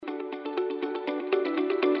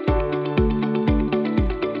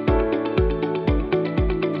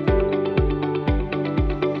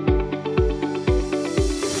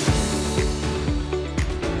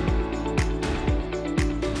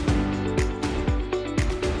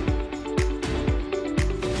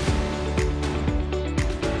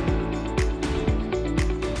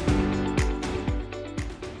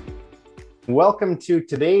Welcome to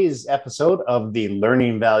today's episode of the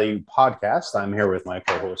Learning Value Podcast. I'm here with my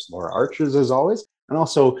co-host Laura Archers, as always, and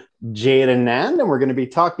also Jade Anand, and we're going to be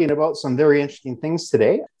talking about some very interesting things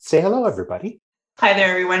today. Say hello, everybody. Hi there,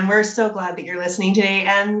 everyone. We're so glad that you're listening today,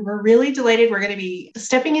 and we're really delighted. We're going to be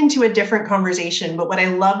stepping into a different conversation, but what I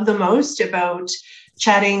love the most about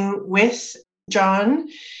chatting with John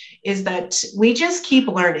is that we just keep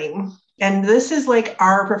learning. And this is like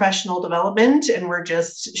our professional development, and we're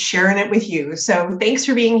just sharing it with you. So thanks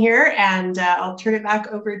for being here, and I'll turn it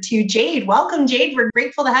back over to Jade. Welcome, Jade. We're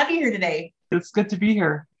grateful to have you here today. It's good to be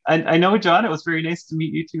here. I know, John, it was very nice to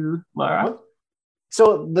meet you too, Laura.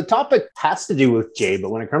 So the topic has to do with Jade,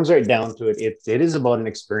 but when it comes right down to it, it is about an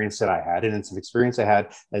experience that I had, and it's an experience I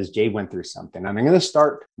had as Jade went through something. And I'm going to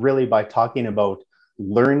start really by talking about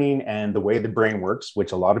learning and the way the brain works,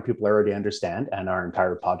 which a lot of people already understand, and our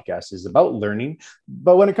entire podcast is about learning.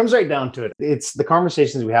 But when it comes right down to it, it's the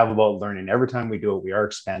conversations we have about learning. Every time we do it, we are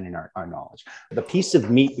expanding our knowledge. The piece of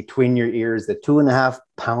meat between your ears, the 2.5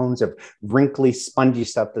 pounds of wrinkly, spongy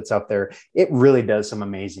stuff that's up there, it really does some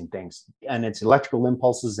amazing things. And it's electrical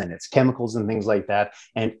impulses and it's chemicals and things like that.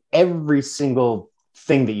 And every single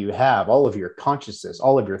thing that you have, all of your consciousness,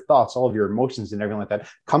 all of your thoughts, all of your emotions and everything like that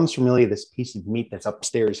comes from really this piece of meat that's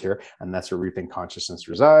upstairs here. And that's where we think consciousness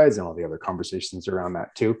resides, and all the other conversations around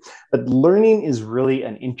that too. But learning is really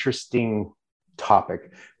an interesting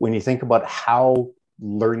topic when you think about how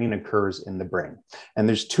learning occurs in the brain. And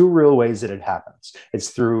there's two real ways that it happens. It's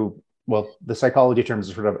through, well, the psychology terms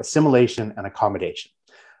are sort of assimilation and accommodation.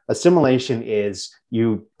 Assimilation is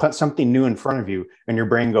you put something new in front of you and your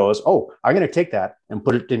brain goes, oh, I'm going to take that and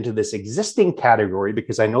put it into this existing category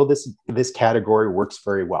because I know this category works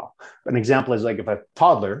very well. An example is like if a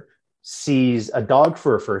toddler sees a dog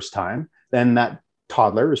for a first time, then that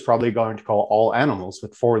toddler is probably going to call all animals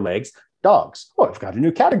with 4 legs dogs. Oh, I've got a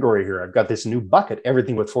new category here. I've got this new bucket.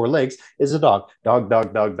 Everything with 4 legs is a dog. Dog,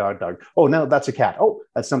 dog, dog, dog, dog. Oh, now that's a cat. Oh,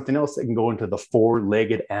 that's something else that can go into the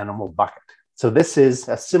 4-legged animal bucket. So this is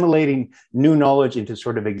assimilating new knowledge into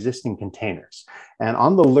sort of existing containers. And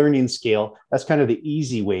on the learning scale, that's kind of the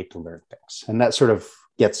easy way to learn things. And that sort of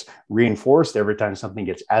gets reinforced every time something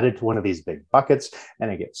gets added to one of these big buckets,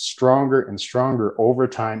 and it gets stronger and stronger over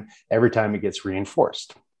time, every time it gets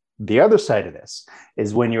reinforced. The other side of this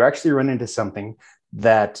is when you actually run into something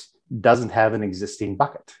that doesn't have an existing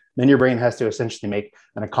bucket. Then your brain has to essentially make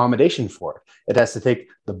an accommodation for it. It has to take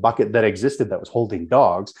the bucket that existed that was holding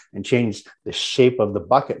dogs and change the shape of the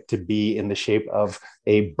bucket to be in the shape of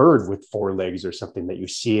a bird with 4 legs or something that you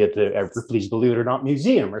see at Ripley's Believe It or Not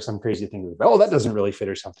Museum or some crazy thing. Oh, that doesn't really fit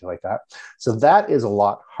or something like that. So that is a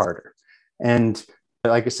lot harder. And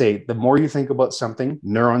like I say, the more you think about something,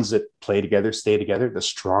 neurons that play together, stay together, the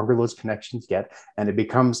stronger those connections get, and it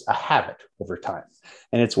becomes a habit over time.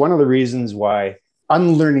 And it's one of the reasons why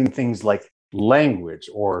unlearning things like language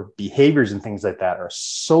or behaviors and things like that are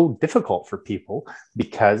so difficult for people,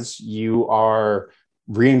 because you are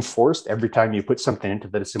reinforced every time you put something into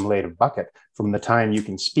the assimilative bucket, from the time you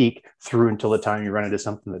can speak through until the time you run into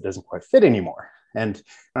something that doesn't quite fit anymore. And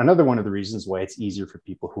another one of the reasons why it's easier for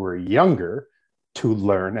people who are younger to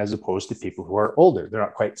learn as opposed to people who are older. They're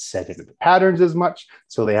not quite set into the patterns as much,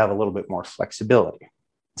 so they have a little bit more flexibility.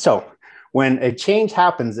 So when a change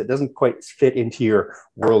happens that doesn't quite fit into your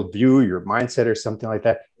worldview, your mindset, or something like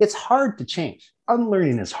that, it's hard to change.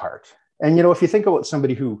 Unlearning is hard. And, if you think about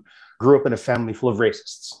somebody who grew up in a family full of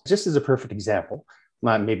racists, just as a perfect example,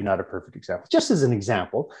 maybe not a perfect example, just as an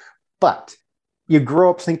example, but you grow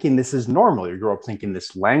up thinking this is normal. You grow up thinking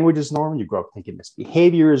this language is normal. You grow up thinking this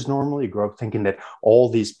behavior is normal. You grow up thinking that all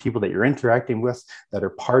these people that you're interacting with that are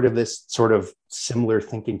part of this sort of similar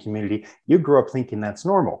thinking community, you grow up thinking that's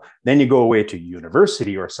normal. Then you go away to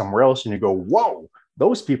university or somewhere else and you go, whoa,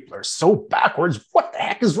 those people are so backwards. What the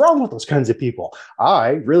heck is wrong with those kinds of people? I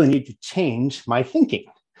really need to change my thinking.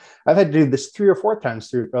 I've had to do this 3 or 4 times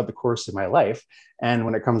throughout the course of my life. And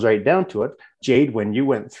when it comes right down to it, Jade, when you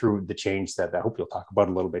went through the change that I hope you'll talk about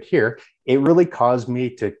a little bit here, it really caused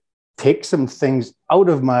me to take some things out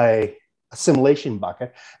of my assimilation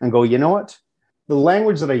bucket and go, you know what? The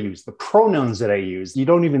language that I use, the pronouns that I use, you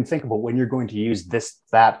don't even think about when you're going to use this,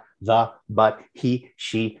 that, the, but, he,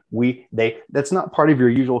 she, we, they. That's not part of your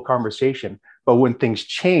usual conversation. But when things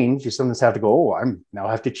change, you sometimes have to go, oh, I now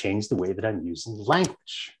have to change the way that I'm using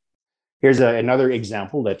language. Here's another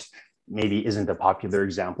example that maybe isn't a popular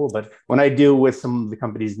example, but when I deal with some of the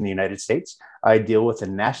companies in the United States, I deal with the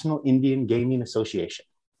National Indian Gaming Association.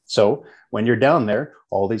 So when you're down there,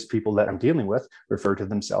 all these people that I'm dealing with refer to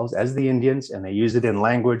themselves as the Indians, and they use it in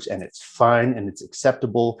language, and it's fine and it's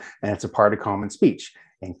acceptable and it's a part of common speech.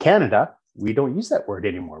 In Canada, we don't use that word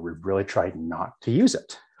anymore. We've really tried not to use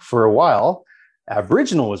it. For a while,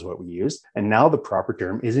 Aboriginal was what we used, and now the proper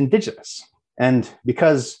term is Indigenous. And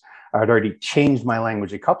because I'd already changed my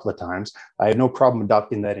language a couple of times, I had no problem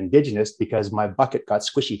adopting that Indigenous because my bucket got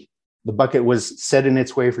squishy. The bucket was set in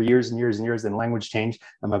its way for years and years and years, and language changed,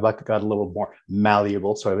 and my bucket got a little more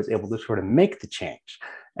malleable. So I was able to sort of make the change.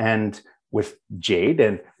 And with Jade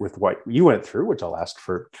and with what you went through, which I'll ask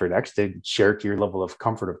for next to share to your level of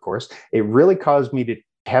comfort, of course, it really caused me to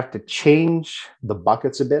have to change the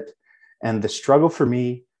buckets a bit. And the struggle for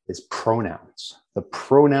me is pronouns. The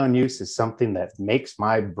pronoun use is something that makes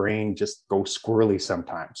my brain just go squirrely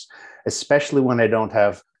sometimes, especially when I don't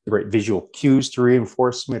have the right visual cues to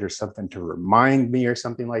reinforcement or something to remind me or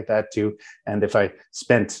something like that too. And if I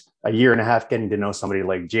spent a year and a half getting to know somebody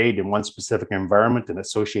like Jade in one specific environment and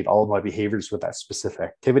associate all of my behaviors with that specific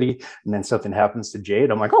activity, and then something happens to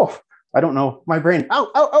Jade, I'm like, oh, I don't know. My brain,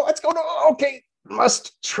 what's going on? Okay,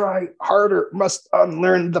 must try harder, must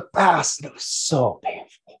unlearn the past. It was so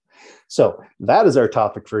painful. So that is our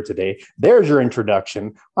topic for today. There's your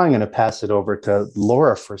introduction. I'm going to pass it over to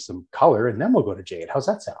Laura for some color, and then we'll go to Jade. How's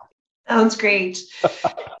that sound? Sounds great.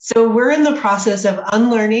 So we're in the process of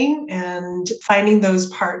unlearning and finding those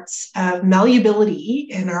parts of malleability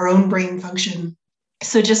in our own brain function.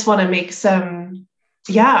 So just want to make some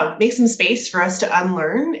space for us to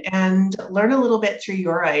unlearn and learn a little bit through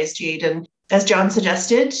your eyes, Jade. And as John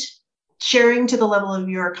suggested, sharing to the level of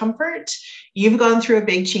your comfort. You've gone through a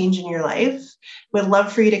big change in your life. Would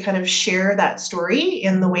love for you to kind of share that story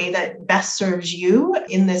in the way that best serves you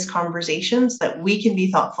in this conversation so that we can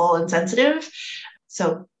be thoughtful and sensitive.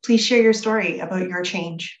 So please share your story about your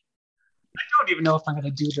change. I don't even know if I'm going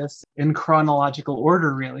to do this in chronological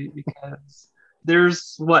order, really, because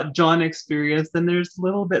there's what John experienced and there's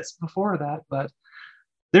little bits before that, but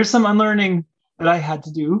there's some unlearning that I had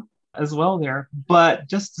to do as well there. But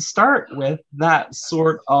just to start with, that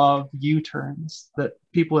sort of U-turns that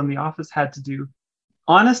people in the office had to do.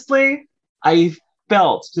 Honestly, I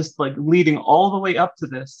felt just like leading all the way up to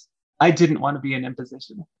this, I didn't want to be an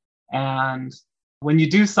imposition. And when you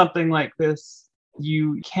do something like this,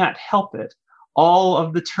 you can't help it. All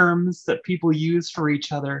of the terms that people use for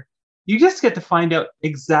each other, you just get to find out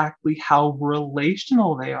exactly how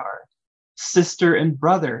relational they are. Sister and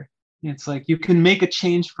brother. It's like you can make a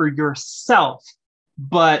change for yourself,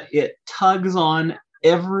 but it tugs on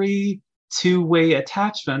every two-way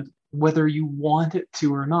attachment, whether you want it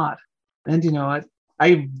to or not. And,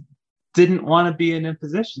 I didn't want to be an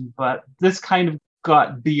imposition, but this kind of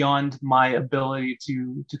got beyond my ability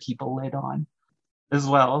to keep a lid on as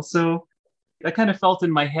well. So I kind of felt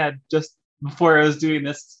in my head just before I was doing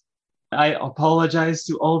this, I apologize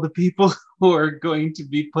to all the people who are going to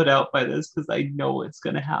be put out by this because I know it's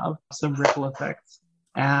going to have some ripple effects.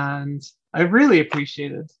 And I really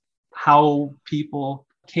appreciated how people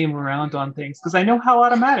came around on things because I know how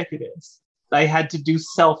automatic it is. I had to do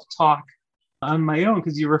self-talk on my own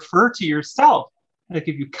because you refer to yourself. Like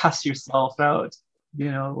if you cuss yourself out,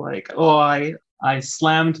 like, oh, I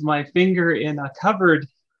slammed my finger in a cupboard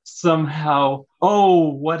somehow. Oh,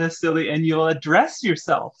 what a silly, and you'll address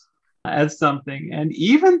yourself as something. And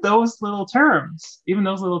even those little terms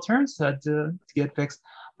had to get fixed.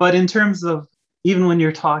 But in terms of even when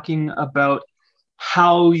you're talking about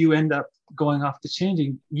how you end up going off to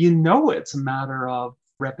changing, it's a matter of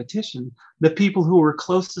repetition. The people who were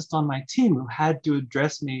closest on my team who had to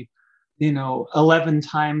address me, 11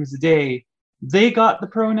 times a day, they got the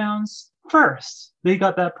pronouns first. They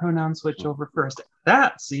got that pronoun switch over first.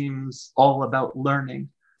 That seems all about learning.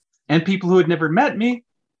 And people who had never met me,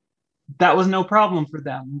 that was no problem for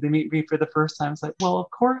them. They meet me for the first time. It's like, well,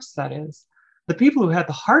 of course that is. The people who had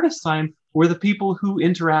the hardest time were the people who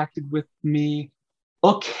interacted with me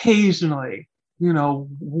occasionally,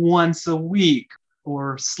 once a week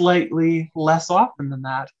or slightly less often than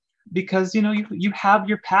that. Because, you have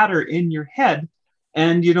your pattern in your head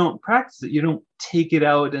and you don't practice it. You don't take it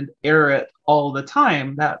out and air it all the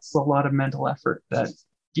time. That's a lot of mental effort that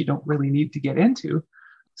you don't really need to get into.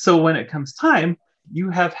 So when it comes time, you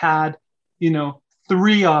have had,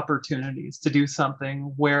 3 opportunities to do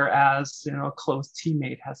something, whereas, a close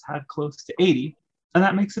teammate has had close to 80, and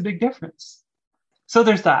that makes a big difference. So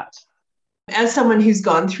there's that. As someone who's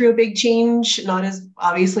gone through a big change,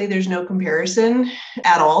 obviously there's no comparison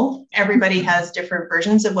at all. Everybody has different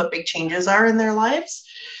versions of what big changes are in their lives.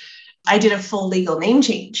 I did a full legal name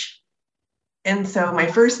change. And so my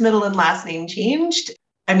first, middle, and last name changed.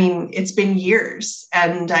 I mean, it's been years,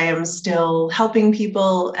 and I am still helping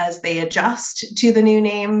people as they adjust to the new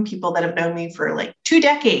name. People that have known me for like 2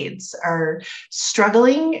 decades are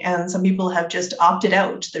struggling, and some people have just opted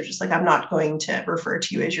out. They're just like, I'm not going to refer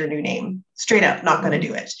to you as your new name. Straight up, not going to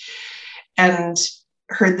do it. And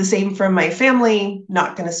heard the same from my family,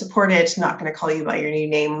 not going to support it, not going to call you by your new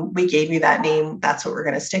name. We gave you that name. That's what we're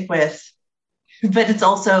going to stick with. But it's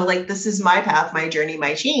also like, this is my path, my journey,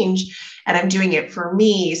 my change, and I'm doing it for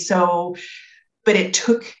me. So, but it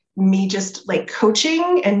took me just like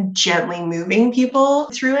coaching and gently moving people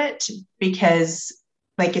through it, because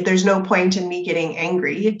like, there's no point in me getting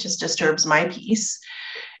angry. It just disturbs my peace.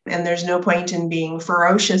 And there's no point in being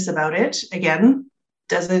ferocious about it. Again,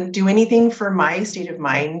 doesn't do anything for my state of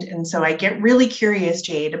mind. And so I get really curious,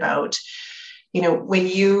 Jade, about, when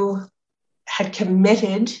you had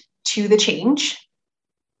committed to the change,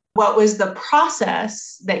 what was the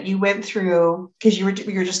process that you went through? Because you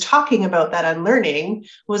were just talking about that unlearning.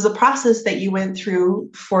 What was the process that you went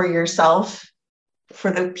through for yourself,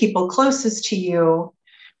 for the people closest to you,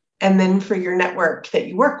 and then for your network that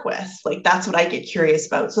you work with? Like, that's what I get curious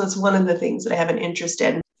about. So that's one of the things that I have an interest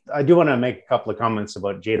in. I do want to make a couple of comments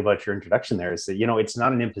about, Jade, about your introduction there, is that, it's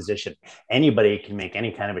not an imposition. Anybody can make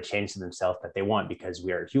any kind of a change to themselves that they want, because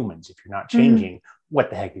we are humans. If you're not changing, what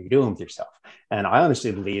the heck are you doing with yourself? And I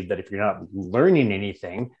honestly believe that if you're not learning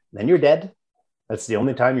anything, then you're dead. That's the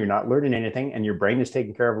only time you're not learning anything, and your brain is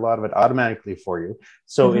taking care of a lot of it automatically for you.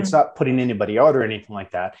 So it's not putting anybody out or anything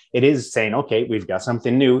like that. It is saying, okay, we've got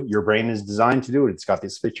something new. Your brain is designed to do it. It's got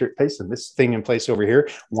this feature in place and this thing in place over here.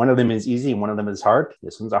 One of them is easy and one of them is hard.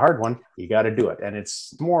 This one's a hard one. You got to do it. And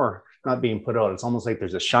it's more not being put out. It's almost like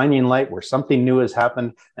there's a shining light where something new has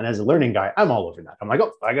happened. And as a learning guy, I'm all over that. I'm like,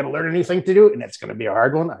 oh, I got to learn a new thing to do, and it's going to be a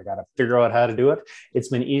hard one. I got to figure out how to do it. It's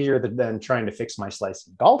been easier than trying to fix my slice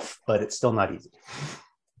of golf, but it's still not easy.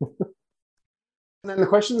 And then the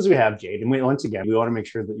questions we have, Jade, and once again, we want to make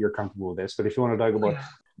sure that you're comfortable with this, but if you want to talk about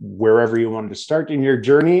wherever you wanted to start in your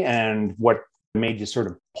journey and what made you sort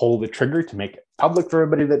of pull the trigger to make it public for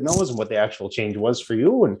everybody that knows, and what the actual change was for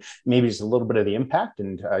you, and maybe just a little bit of the impact.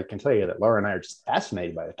 And I can tell you that Laura and I are just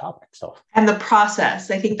fascinated by the topic. So, and the process,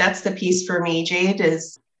 I think that's the piece for me, Jade,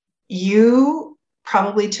 is you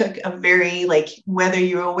probably took a very, like, whether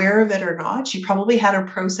you're aware of it or not, you probably had a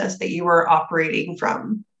process that you were operating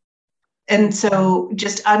from. And so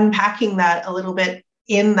just unpacking that a little bit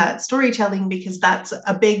in that storytelling, because that's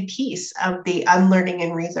a big piece of the unlearning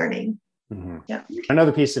and relearning. Yeah.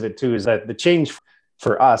 Another piece of it too is that the change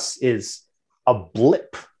for us is a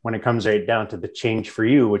blip when it comes right down to the change for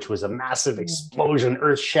you, which was a massive explosion,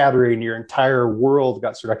 earth shattering. Your entire world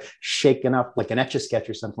got sort of shaken up like an Etch-a-Sketch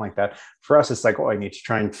or something like that. For us, it's like, oh, I need to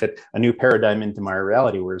try and fit a new paradigm into my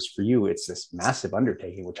reality. Whereas for you, it's this massive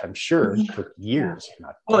undertaking, which I'm sure took years.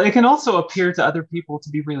 Well, it can also appear to other people to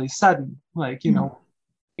be really sudden. Like,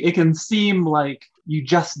 it can seem like you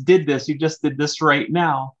just did this right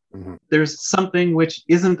now. There's something which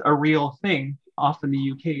isn't a real thing. Off in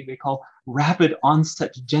the UK, they call rapid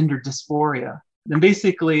onset gender dysphoria. And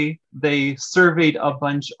basically, they surveyed a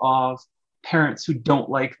bunch of parents who don't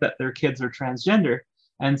like that their kids are transgender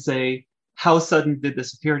and say, how sudden did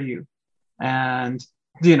this appear to you? And,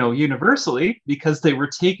 universally, because they were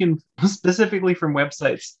taken specifically from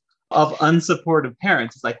websites of unsupportive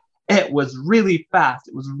parents, it's like, it was really fast.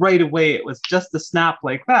 It was right away. It was just a snap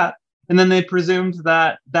like that. And then they presumed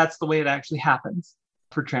that that's the way it actually happens.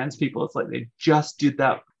 For trans people, it's like they just did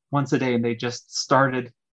that once a day, and they just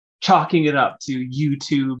started chalking it up to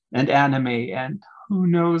YouTube and anime and who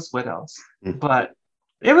knows what else. But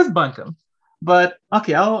it was bunkum. But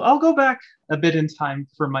okay, I'll go back a bit in time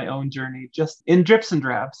for my own journey, just in drips and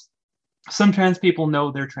drabs. Some trans people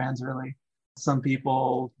know they're trans early. Some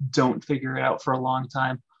people don't figure it out for a long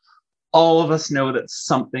time. All of us know that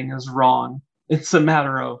something is wrong. It's a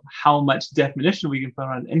matter of how much definition we can put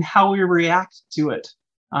on it and how we react to it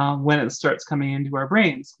when it starts coming into our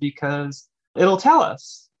brains, because it'll tell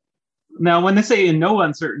us. Now, when they say in no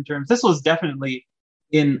uncertain terms, this was definitely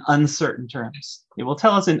in uncertain terms. It will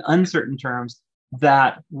tell us in uncertain terms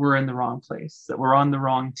that we're in the wrong place, that we're on the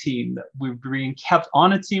wrong team, that we're being kept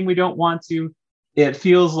on a team we don't want to. It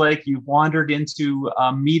feels like you've wandered into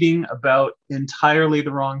a meeting about entirely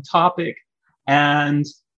the wrong topic, and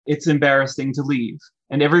it's embarrassing to leave.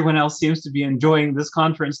 And everyone else seems to be enjoying this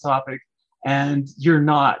conference topic, and you're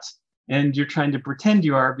not. And you're trying to pretend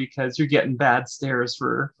you are because you're getting bad stares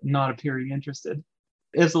for not appearing interested.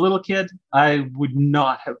 As a little kid, I would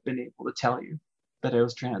not have been able to tell you that I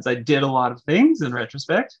was trans. I did a lot of things in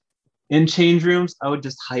retrospect. In change rooms, I would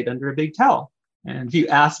just hide under a big towel. And if you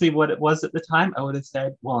asked me what it was at the time, I would have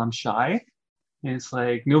said, well, I'm shy. And it's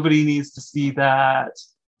like, nobody needs to see that,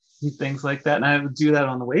 and things like that. And I would do that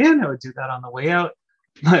on the way in. I would do that on the way out.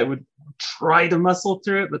 I would try to muscle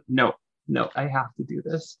through it, but no, I have to do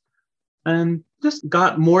this. And just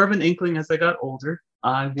got more of an inkling as I got older.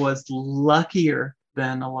 I was luckier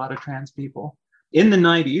than a lot of trans people. In the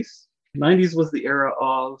 90s was the era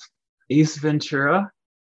of Ace Ventura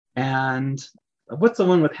and what's the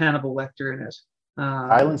one with Hannibal Lecter in it?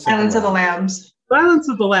 Silence of the Lambs. Silence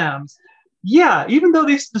of the Lambs. Yeah, even though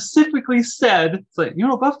they specifically said, it's like,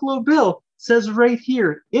 Buffalo Bill says right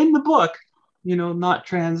here in the book, not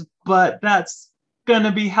trans, but that's going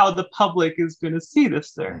to be how the public is going to see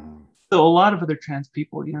this there. So a lot of other trans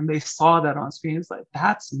people, they saw that on screen. It's like,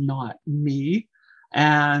 that's not me.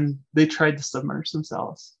 And they tried to submerge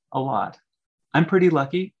themselves a lot. I'm pretty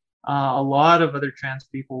lucky. A lot of other trans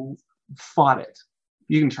people fought it.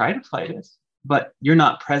 You can try to fight it, but you're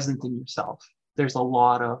not present in yourself. There's a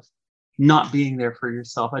lot of not being there for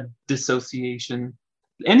yourself, a dissociation,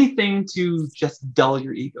 anything to just dull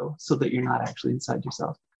your ego so that you're not actually inside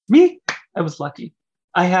yourself. Me, I was lucky.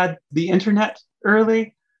 I had the internet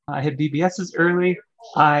early. I had BBSs early.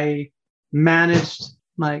 I managed,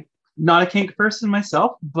 not a kink person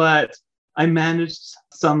myself, but I managed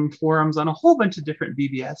some forums on a whole bunch of different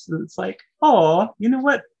BBS. And it's like, oh, you know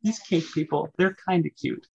what? These kink people, they're kind of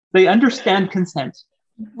cute. They understand consent.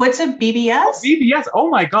 What's a BBS? BBS. Oh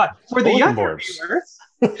my God. For the younger viewers,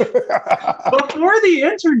 before the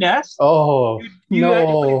internet, you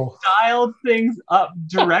actually dialed things up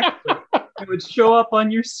directly. It would show up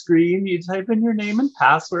on your screen. You type in your name and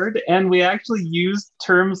password, and we actually used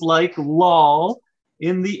terms like lol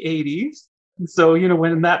in the 80s. And so,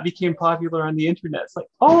 when that became popular on the internet, it's like,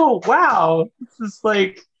 oh, wow, this is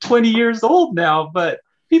like 20 years old now, but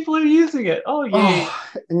people are using it. Oh, yay.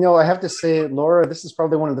 I have to say, Laura, this is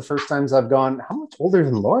probably one of the first times I've gone, how much older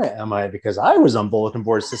than Laura am I? Because I was on bulletin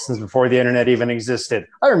board systems before the internet even existed.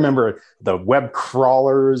 I remember the web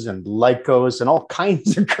crawlers and Lycos and all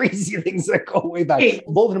kinds of crazy things that go way back. Hey.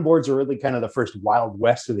 Bulletin boards were really kind of the first wild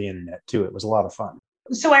west of the internet, too. It was a lot of fun.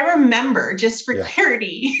 So I remember, just for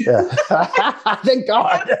clarity. Yeah. Thank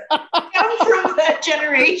God. I'm from that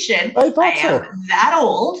generation. I am that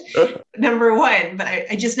old, number one, but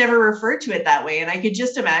I just never referred to it that way. And I could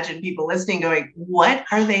just imagine people listening going, what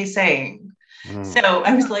are they saying? So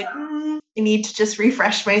I was like, I need to just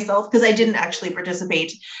refresh myself because I didn't actually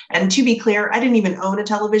participate. And to be clear, I didn't even own a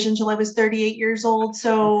television till I was 38 years old.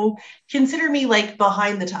 So consider me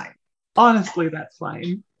behind the time. Honestly, that's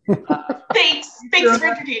fine. Thanks for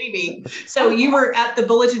entertaining me. So you were at the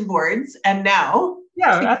bulletin boards, and now?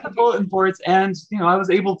 Yeah, at the bulletin boards, and I was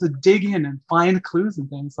able to dig in and find clues and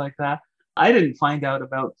things like that. I didn't find out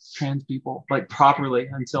about trans people properly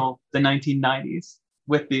until the 1990s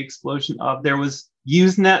with the explosion of, there was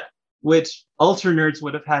Usenet, which ultra nerds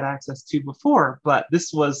would have had access to before, but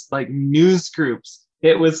this was news groups.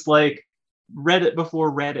 It was like Reddit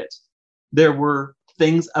before Reddit. There were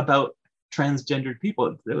things about transgendered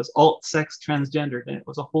people. It was alt sex transgendered, and it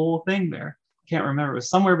was a whole thing there. I can't remember. It was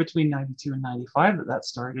somewhere between 92 and 95 that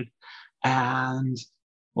started. And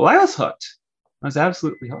I was hooked. I was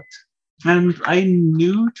absolutely hooked. And I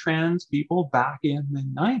knew trans people back in the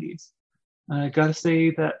 90s. And I got to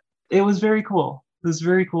say that it was very cool. It was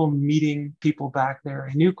very cool meeting people back there.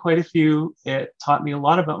 I knew quite a few. It taught me a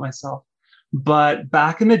lot about myself. But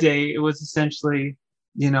back in the day, it was essentially,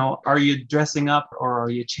 are you dressing up or are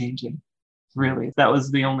you changing? Really, that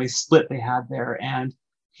was the only split they had there. And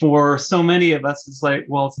for so many of us, it's like,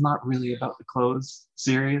 well, it's not really about the clothes,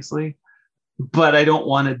 seriously. But I don't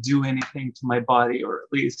want to do anything to my body, or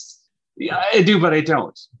at least, I do, but I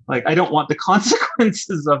don't. I don't want the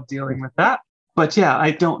consequences of dealing with that. But yeah,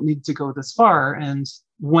 I don't need to go this far. And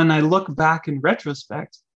when I look back in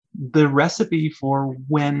retrospect, the recipe for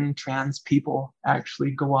when trans people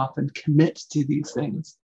actually go off and commit to these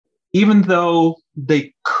things, even though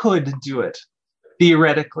they could do it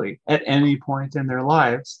theoretically at any point in their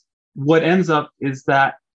lives, what ends up is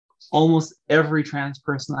that almost every trans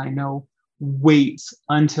person I know waits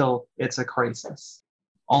until it's a crisis.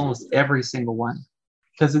 Almost every single one.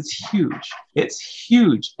 Because it's huge. It's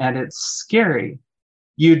huge and it's scary.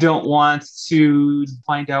 You don't want to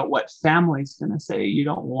find out what family's going to say. You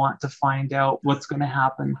don't want to find out what's going to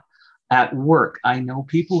happen at work. I know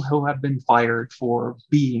people who have been fired for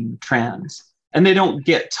being trans, and they don't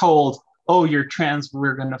get told, oh, you're trans,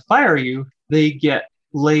 we're going to fire you. They get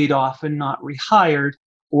laid off and not rehired,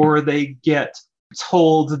 or they get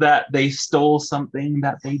told that they stole something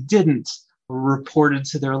that they didn't, reported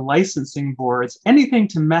to their licensing boards, anything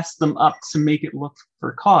to mess them up to make it look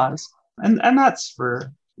for cause. And that's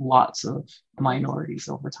for lots of minorities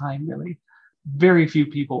over time, really. very few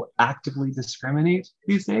people actively discriminate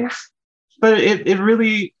these days. But it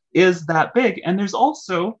really is that big. And there's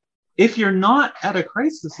also, if you're not at a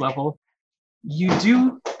crisis level, you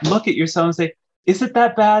do look at yourself and say, is it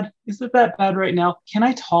that bad? Is it that bad right now? Can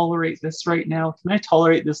I tolerate this right now? Can I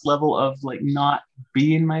tolerate this level of like not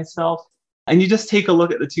being myself? And you just take a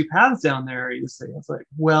look at the two paths down there. You say, it's like,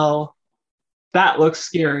 well, that looks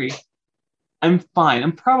scary. I'm fine.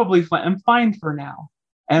 I'm probably fine. I'm fine for now.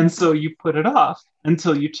 And so you put it off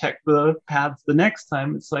until you check the paths the next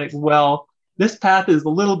time. It's like, well, this path is a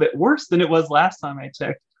little bit worse than it was last time I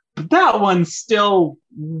checked, but that one's still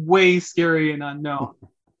way scary and unknown.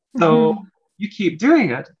 So you keep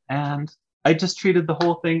doing it. And I just treated the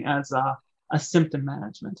whole thing as a symptom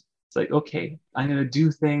management. It's like, okay, I'm going to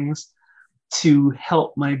do things to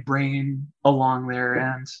help my brain along there.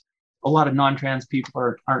 And a lot of non-trans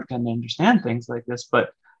people aren't going to understand things like this,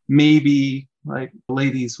 but maybe like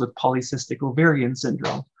ladies with polycystic ovarian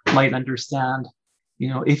syndrome might understand, you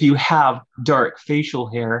know, if you have dark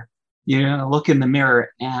facial hair, you're going to look in the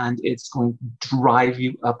mirror and it's going to drive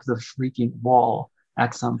you up the freaking wall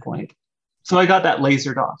at some point. So I got that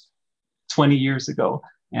lasered off 20 years ago.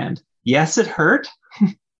 And yes, it hurt.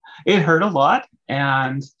 It hurt a lot.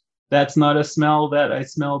 And that's not a smell that I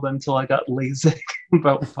smelled until I got LASIK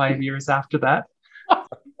about 5 years after that.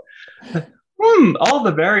 All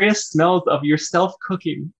the various smells of yourself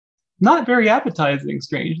cooking. Not very appetizing,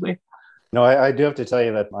 strangely. No, I do have to tell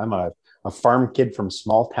you that I'm a farm kid from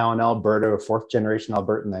small town Alberta, a fourth generation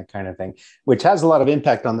Albertan, that kind of thing, which has a lot of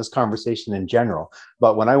impact on this conversation in general.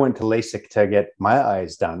 But when I went to LASIK to get my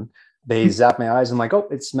eyes done, they zapped my eyes and like, oh,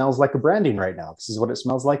 it smells like a branding right now. This is what it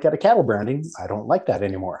smells like at a cattle branding. I don't like that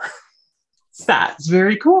anymore. That's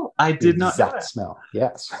very cool. I did not know that smell.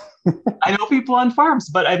 Yes. I know people on farms,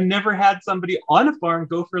 but I've never had somebody on a farm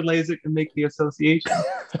go for LASIK and make the association.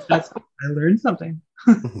 I learned something.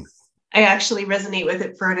 I actually resonate with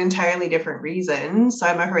it for an entirely different reason. So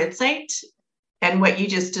I'm a Horitzite, and what you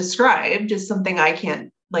just described is something I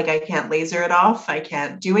can't laser it off. I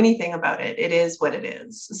can't do anything about it. It is what it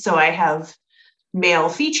is. So I have male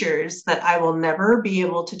features that I will never be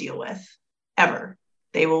able to deal with, ever.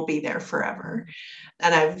 They will be there forever.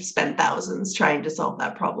 And I've spent thousands trying to solve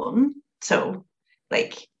that problem. So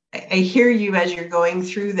like, I hear you as you're going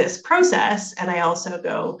through this process. And I also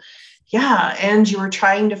go, yeah, and you were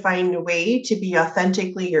trying to find a way to be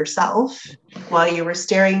authentically yourself while you were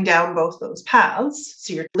staring down both those paths.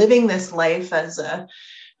 So you're living this life as a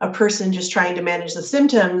person just trying to manage the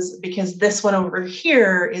symptoms, because this one over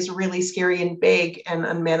here is really scary and big and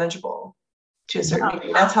unmanageable to a certain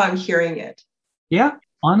degree. That's how I'm hearing it. Yeah,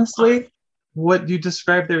 honestly, what you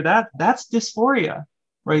described there, that's dysphoria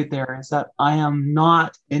right there, is that I am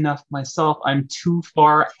not enough myself. I'm too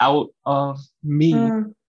far out of me.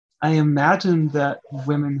 I imagine that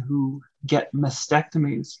women who get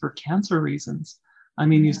mastectomies for cancer reasons, I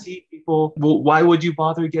mean, you see people, well, why would you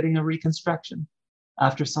bother getting a reconstruction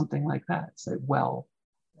after something like that? It's like, well,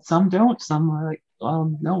 some don't. Some are like,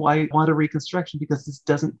 no, I want a reconstruction because this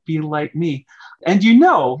doesn't feel like me. And you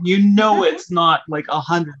know it's not like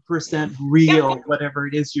 100% real, whatever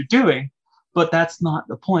it is you're doing, but that's not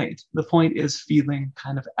the point. The point is feeling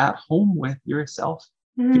kind of at home with yourself.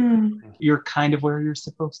 You're kind of where you're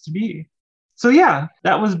supposed to be. So yeah,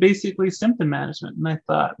 that was basically symptom management. And I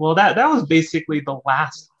thought, well, that was basically the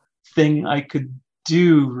last thing I could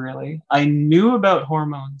do, really. I knew about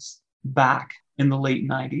hormones back in the late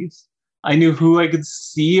 90s. I knew who I could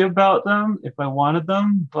see about them if I wanted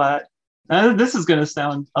them, but this is going to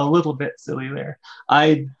sound a little bit silly there.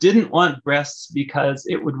 I didn't want breasts because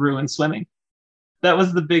it would ruin swimming. That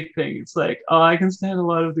was the big thing. It's like, oh, I can stand a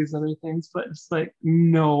lot of these other things, but it's like,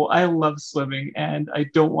 no, I love swimming and I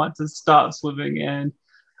don't want to stop swimming, and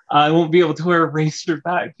I won't be able to wear a racer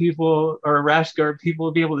back. People or a rash guard, people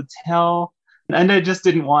will be able to tell. And I just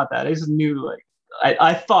didn't want that. I just knew, like,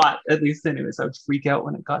 I thought, at least anyways, I would freak out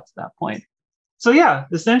when it got to that point. So yeah,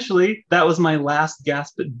 essentially, that was my last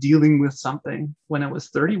gasp at dealing with something. When I was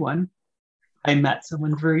 31, I met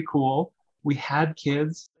someone very cool. We had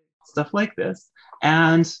kids, stuff like this.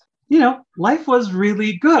 And, life was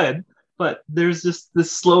really good, but there's just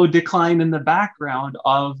this slow decline in the background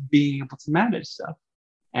of being able to manage stuff.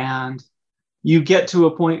 And you get to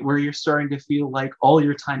a point where you're starting to feel like all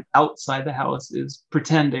your time outside the house is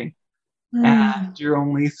pretending. And you're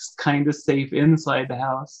only kind of safe inside the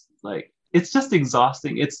house. Like, it's just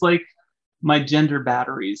exhausting. It's like my gender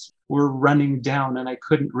batteries were running down and I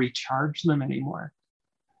couldn't recharge them anymore.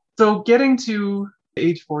 So getting to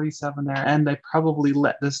age 47 there, and I probably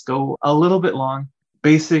let this go a little bit long.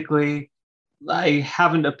 Basically, I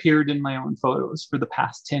haven't appeared in my own photos for the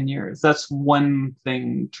past 10 years. That's one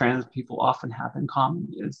thing trans people often have in common,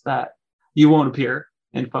 is that you won't appear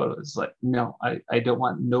in photos. Like, no, I don't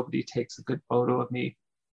want, nobody takes a good photo of me,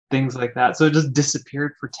 things like that. So it just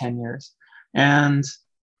disappeared for 10 years. And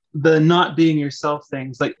the not being yourself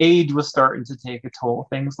things, like age was starting to take a toll,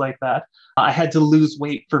 things like that. I had to lose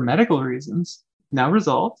weight for medical reasons, now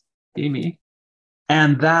resolved, me.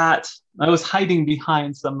 And that I was hiding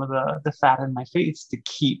behind some of the fat in my face to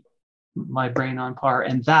keep my brain on par.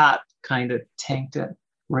 And that kind of tanked it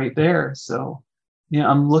right there. So,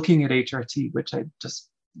 I'm looking at HRT, which I just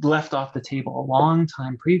left off the table a long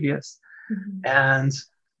time previous. Mm-hmm. And,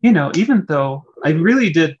 even though I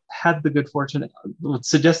really had the good fortune, I would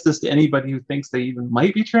suggest this to anybody who thinks they even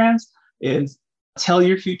might be trans, is tell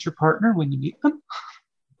your future partner when you meet them.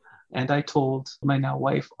 And I told my now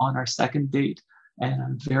wife on our second date. And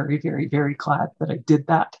I'm very, very, very glad that I did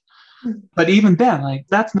that. Mm-hmm. But even then,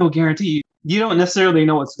 that's no guarantee. You don't necessarily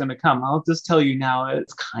know what's going to come. I'll just tell you now,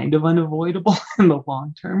 it's kind of unavoidable in the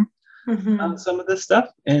long term, some of this stuff.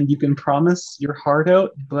 And you can promise your heart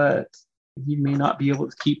out, but you may not be able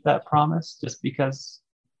to keep that promise just because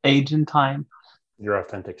age and time. Your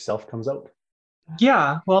authentic self comes out.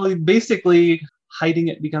 Yeah. Well, basically, hiding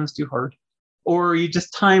it becomes too hard. Or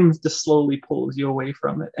time just slowly pulls you away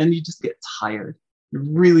from it and you just get tired. You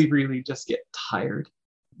really, really just get tired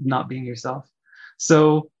not being yourself.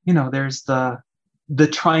 So, there's the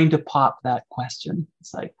trying to pop that question.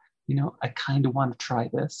 It's like, I kind of want to try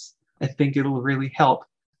this. I think it'll really help.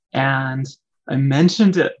 And I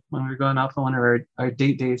mentioned it when we were going off on one of our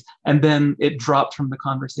date days, and then it dropped from the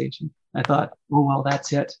conversation. I thought, oh, well,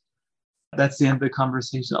 that's it. That's the end of the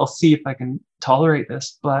conversation. I'll see if I can tolerate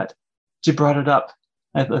this. But she brought it up.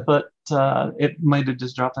 I thought it might have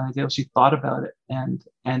just dropped on the table. She thought about it and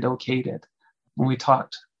okayed it when we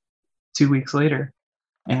talked 2 weeks later.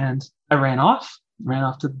 And I ran off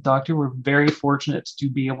to the doctor. We're very fortunate to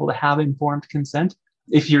be able to have informed consent.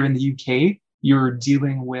 If you're in the UK, you're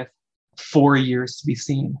dealing with 4 years to be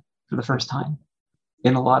seen for the first time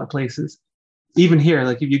in a lot of places. Even here,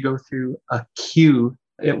 if you go through a queue,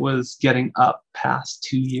 it was getting up past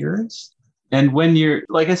 2 years. And when you're,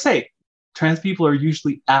 like I say, trans people are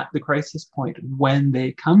usually at the crisis point when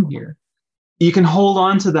they come here. You can hold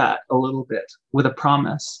on to that a little bit with a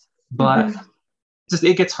promise, but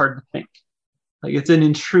it gets hard to think. It's an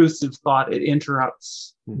intrusive thought. It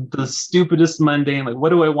interrupts the stupidest mundane, what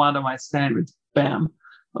do I want on my sandwich? Bam.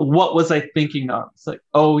 What was I thinking of? It's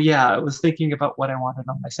oh yeah, I was thinking about what I wanted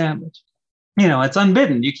on my sandwich. It's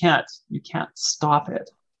unbidden. You can't stop it.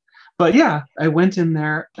 But yeah, I went in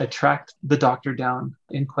there, I tracked the doctor down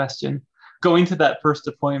in question. Going to that first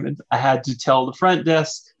appointment, I had to tell the front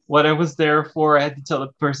desk what I was there for. I had to tell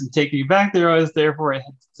the person taking me back there I was there for. I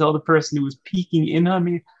had to tell the person who was peeking in on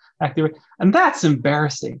me back there. And that's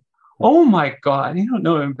embarrassing. Oh my God, you don't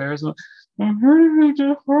know embarrassment. But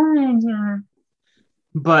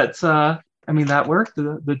that worked.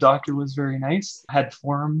 The doctor was very nice. Had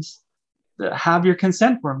forms. Have your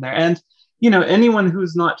consent form there. And anyone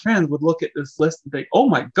who's not trans would look at this list and think, oh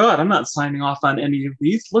my God, I'm not signing off on any of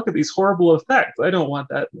these. Look at these horrible effects. I don't want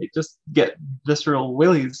that. They just get visceral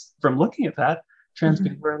willies from looking at that. Trans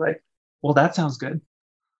people are like, well, that sounds good.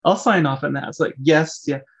 I'll sign off on that. It's like, yes,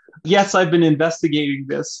 I've been investigating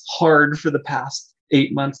this hard for the past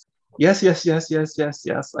 8 months. Yes. I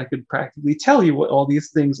could practically tell you what all these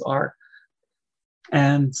things are.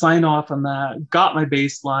 And sign off on that. Got my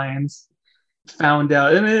baselines. Found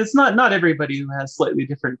out, and it's not everybody who has slightly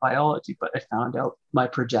different biology, but I found out my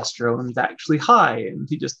progesterone is actually high, and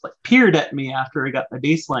he just peered at me after I got my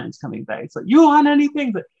baselines coming back. It's you on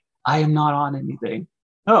anything? But I am not on anything.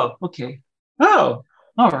 Oh, okay. Oh,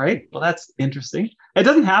 all right. Well, that's interesting. It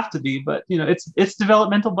doesn't have to be, but it's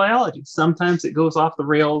developmental biology. Sometimes it goes off the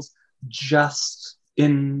rails just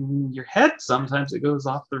in your head. Sometimes it goes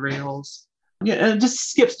off the rails. Yeah, and it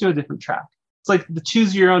just skips to a different track. It's the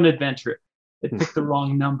choose your own adventure. It picked the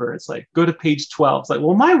wrong number. It's go to page 12. It's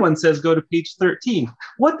well, my one says go to page 13.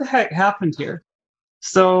 What the heck happened here?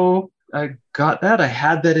 So I got that. I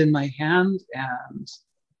had that in my hand and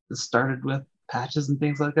started with patches and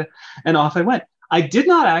things like that. And off I went. I did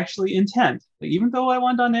not actually intend, even though I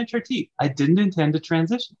went on HRT, I didn't intend to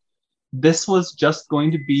transition. This was just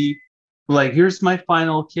going to be here's my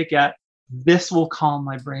final kick at, this will calm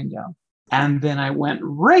my brain down. And then I went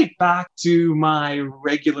right back to my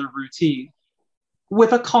regular routine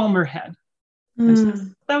with a calmer head. So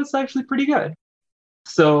that was actually pretty good.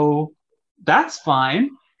 So that's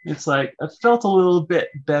fine. It's I felt a little bit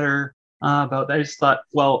better about that. I just thought,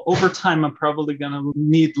 well, over time, I'm probably going to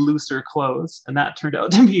need looser clothes. And that turned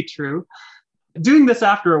out to be true. Doing this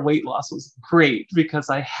after a weight loss was great because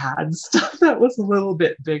I had stuff that was a little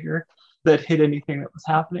bit bigger that hit anything that was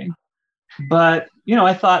happening. But,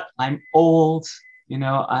 I thought, I'm old,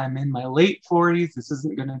 I'm in my late 40s. This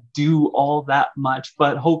isn't going to do all that much,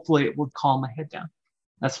 but hopefully it would calm my head down.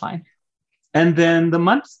 That's fine. And then the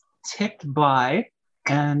months ticked by.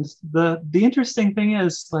 And the interesting thing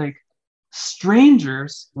is, like,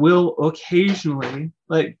 strangers will occasionally,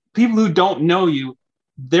 like, people who don't know you,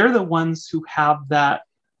 they're the ones who have that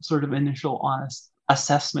sort of initial honest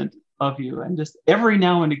assessment of you. And just every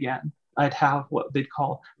now and again, I'd have what they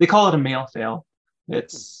call it a male fail.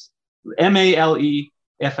 It's MALEFAIL.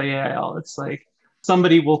 It's like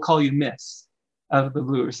somebody will call you miss out of the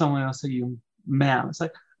blue, or someone will say you ma'am. It's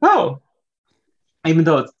like, oh, even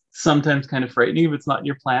though it's sometimes kind of frightening if it's not in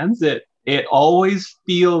your plans, it always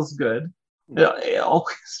feels good. It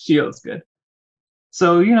always feels good.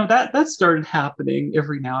 So, that started happening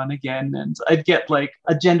every now and again. And I'd get like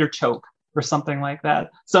a gender choke or something like that.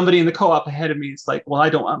 Somebody in the co-op ahead of me is like, well, I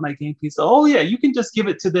don't want my game piece. Oh, yeah, you can just give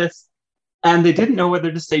it to this. And they didn't know whether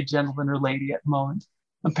to say gentleman or lady at the moment,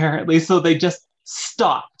 apparently. So they just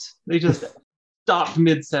stopped. They just stopped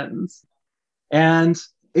mid-sentence. And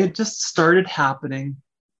it just started happening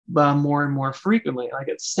more and more frequently. Like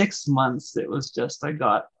at 6 months, it was just, I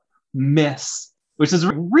got miss, which is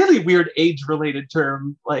a really weird age-related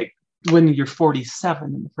term, like when you're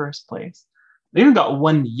 47 in the first place. They even got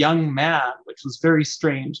one young man, which was very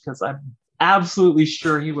strange because I'm absolutely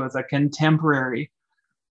sure he was a contemporary.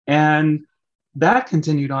 And that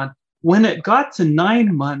continued on. When it got to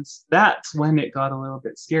 9 months, that's when it got a little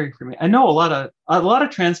bit scary for me. I know a lot of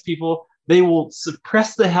trans people, they will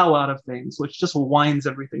suppress the hell out of things, which just winds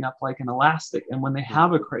everything up like an elastic. And when they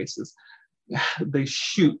have a crisis, they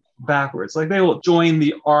shoot backwards. Like they will join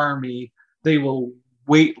the army, they will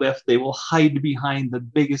weightlift, they will hide behind the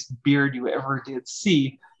biggest beard you ever did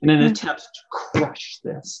see in an attempt to crush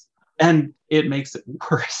this. And it makes it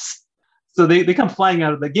worse. So they come flying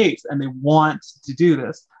out of the gates and they want to do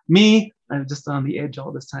this. Me, I'm just on the edge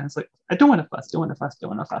all this time. It's like, I don't want to fuss, don't want to fuss,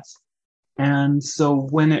 don't want to fuss. And so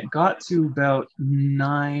when it got to about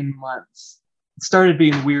 9 months, it started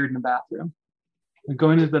being weird in the bathroom. I'm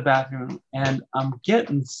going to the bathroom and I'm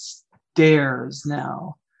getting stares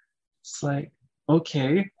now. It's like,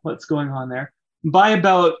 okay, what's going on there? By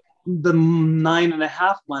about the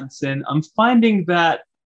 9.5 months in, I'm finding that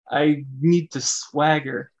I need to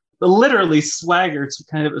swagger, literally swagger, to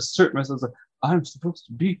kind of assert myself. Like, I'm supposed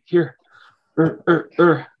to be here.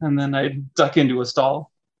 And then I duck into a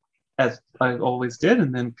stall, as I always did,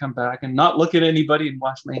 and then come back and not look at anybody and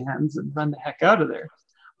wash my hands and run the heck out of there.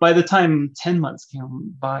 By the time 10 months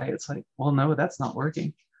came by, it's like, well, no, that's not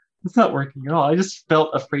working. It's not working at all. I just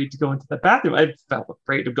felt afraid to go into the bathroom. I felt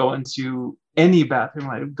afraid to go into any bathroom.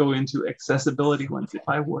 I would go into accessibility ones if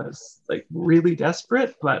I was like really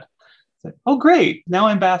desperate. But it's like, oh, great. Now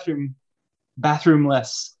I'm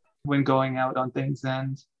bathroomless when going out on things.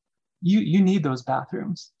 And you need those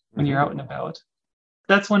bathrooms when you're out and about.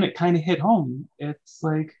 That's when it kind of hit home. It's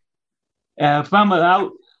like, if I'm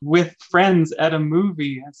out with friends at a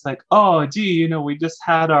movie, it's like, oh, gee, we just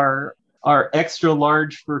had our extra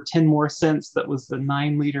large for 10 more cents. That was the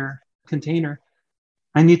 9-liter container.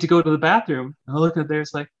 I need to go to the bathroom. And I look at there,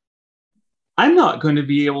 it's like, I'm not going to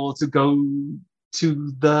be able to go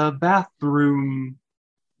to the bathroom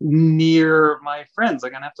near my friends. I'm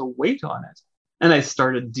going to have to wait on it. And I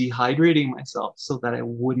started dehydrating myself so that I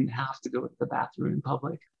wouldn't have to go to the bathroom in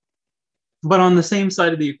public. But on the same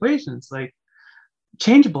side of the equation, it's like,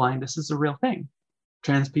 change blindness is a real thing.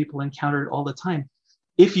 Trans people encounter it all the time.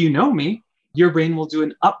 If you know me, your brain will do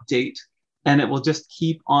an update and it will just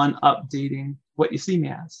keep on updating what you see me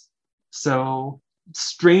as. So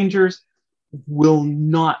strangers will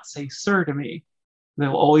not say sir to me.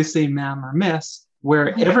 They'll always say ma'am or miss,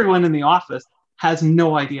 where everyone in the office has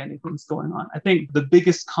no idea anything's going on. I think the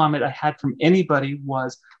biggest comment I had from anybody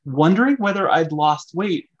was wondering whether I'd lost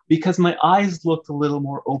weight because my eyes looked a little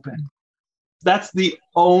more open. That's the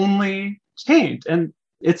only change. And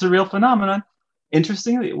it's a real phenomenon.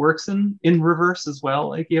 Interestingly, it works in reverse as well.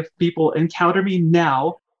 Like if people encounter me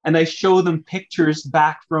now and I show them pictures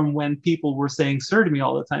back from when people were saying sir to me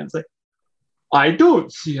all the time, it's like, I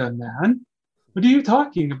don't see a man. What are you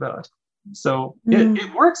talking about? So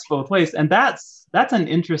it works both ways. And that's an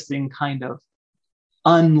interesting kind of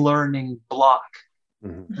unlearning block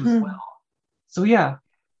as well. So yeah,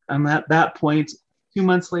 I'm at that point. 2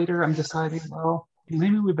 months later, I'm deciding, well,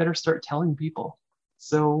 maybe we better start telling people.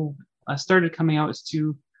 So I started coming out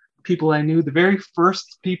to people I knew. The very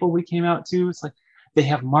first people we came out to, it's like they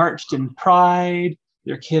have marched in pride.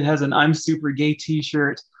 Their kid has an I'm super gay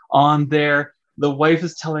t-shirt on there. the wife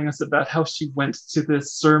is telling us about how she went to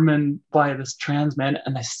this sermon by this trans man,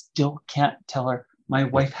 and I still can't tell her my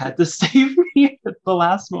wife had to save me at the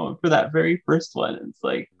last moment for that very first one. It's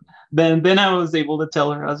like, then I was able to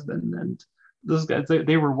tell her husband, and those guys,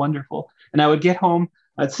 they were wonderful. And I would get home,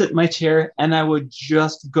 I'd sit in my chair, and I would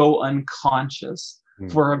just go unconscious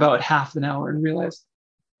for about half an hour and realize,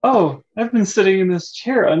 oh, I've been sitting in this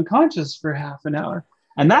chair unconscious for half an hour.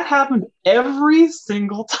 And that happened every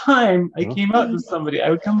single time I came out to somebody. I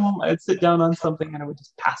would come home, I'd sit down on something, and I would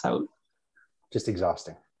just pass out. Just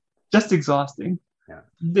exhausting. Just exhausting. Yeah.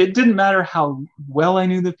 It didn't matter how well I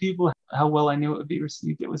knew the people, how well I knew it would be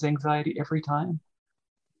received. It was anxiety every time.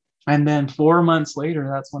 And then 4 months later,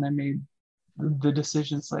 that's when I made the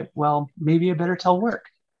decision. It's like, well, maybe I better tell work.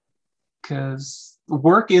 Because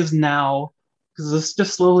work is now, because it's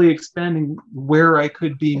just slowly expanding where I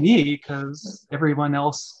could be me, because everyone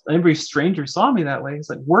else, every stranger saw me that way. It's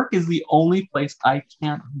like, work is the only place I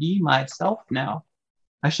can't be myself now.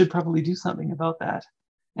 I should probably do something about that.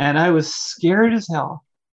 And I was scared as hell.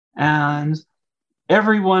 And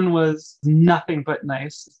everyone was nothing but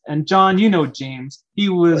nice. And John, you know James, he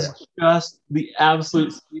was just the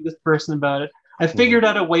absolute sweetest person about it. I figured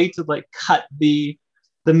out a way to like cut the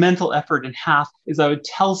mental effort in half. Is I would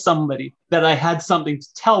tell somebody that I had something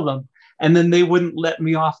to tell them, and then they wouldn't let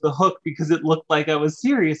me off the hook because it looked like I was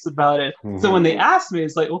serious about it. So when they asked me,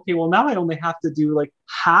 it's like, okay, well, now I only have to do like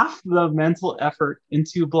half the mental effort in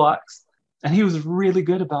 2 blocks. And he was really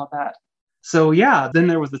good about that. So yeah, then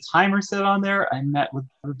there was a timer set on there. I met with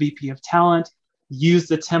the VP of talent,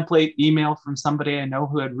 used a template email from somebody I know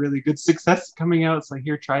who had really good success coming out. So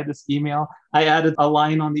here, try this email. I added a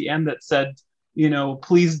line on the end that said, you know,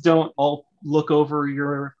 please don't all look over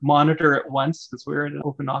your monitor at once, because we're in an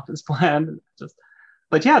open office plan.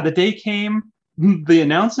 But yeah, the day came, the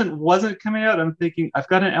announcement wasn't coming out. I'm thinking, I've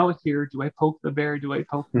got an out here. Do I poke the bear? Do I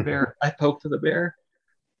poke the bear? I poked the bear.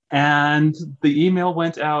 And the email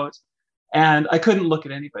went out, and I couldn't look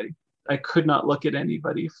at anybody. I could not look at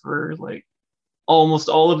anybody for like almost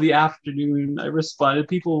all of the afternoon. I responded.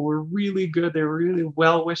 People were really good. They were really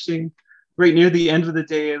well-wishing. Right near the end of the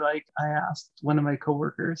day, like, I asked one of my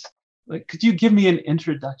coworkers, like, could you give me an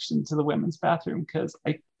introduction to the women's bathroom? Because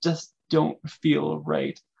I just don't feel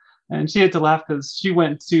right. And she had to laugh because she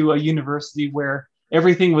went to a university where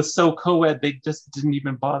everything was so co-ed, they just didn't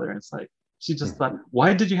even bother. It's like, she just thought,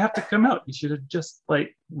 why did you have to come out? You should have just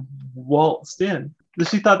like waltzed in.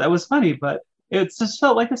 She thought that was funny, but it just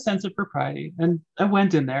felt like a sense of propriety. And I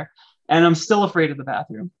went in there, and I'm still afraid of the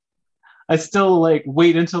bathroom. I still like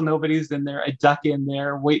wait until nobody's in there. I duck in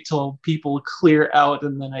there, wait till people clear out,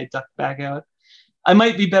 and then I duck back out. I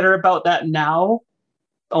might be better about that now,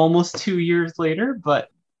 almost 2 years later, but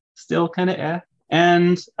still kind of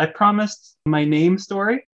And I promised my name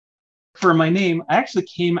story. For my name, I actually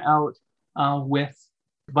came out with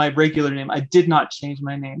my regular name. I did not change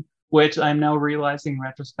my name, which I'm now realizing in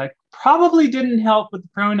retrospect probably didn't help with the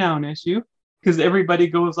pronoun issue, because everybody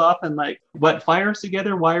goes off and like, what fires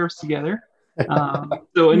together, wires together.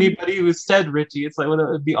 So anybody who said Richie, it's like, well,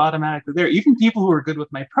 it would be automatically there. Even people who are good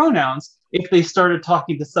with my pronouns, if they started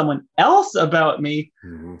talking to someone else about me,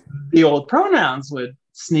 the old pronouns would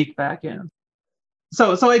sneak back in.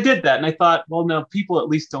 So I did that, and I thought, well, no, people at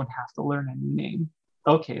least don't have to learn a new name.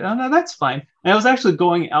 Okay, no, that's fine. And I was actually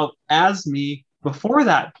going out as me before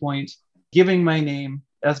that point, giving my name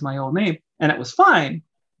as my old name, and it was fine.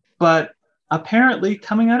 But apparently,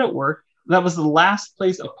 coming out at work, that was the last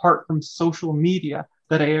place apart from social media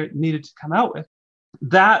that I needed to come out with.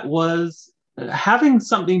 That was having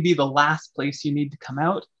something be the last place you need to come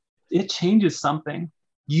out. It changes something.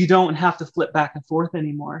 You don't have to flip back and forth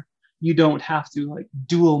anymore. You don't have to like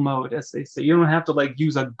dual mode, as they say. You don't have to like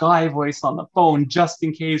use a guy voice on the phone just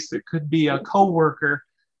in case it could be a coworker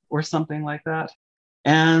or something like that.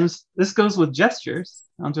 And this goes with gestures.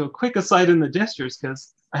 I'll do a quick aside in the gestures,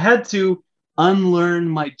 because I had to unlearn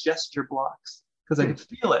my gesture blocks, because I could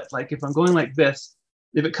feel it. Like if I'm going like this,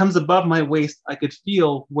 if it comes above my waist, I could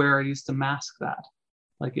feel where I used to mask that.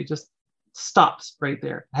 Like it just stops right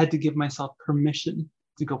there. I had to give myself permission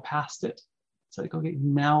to go past it. It's like, okay,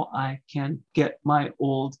 now I can get my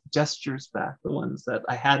old gestures back, the ones that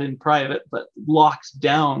I had in private but locked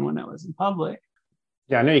down when I was in public.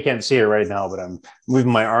 Yeah, I know you can't see it right now, but I'm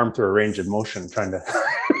moving my arm through a range of motion trying to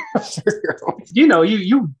you know,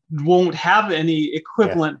 you won't have any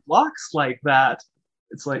equivalent blocks like that.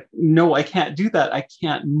 It's like, no, I can't do that. I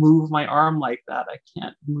can't move my arm like that. I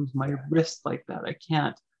can't move my wrist like that. I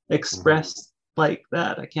can't express like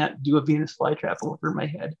that. I can't do a Venus flytrap over my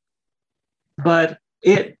head. But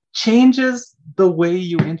it changes the way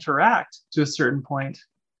you interact to a certain point.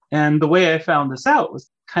 And the way I found this out was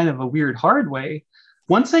kind of a weird, hard way.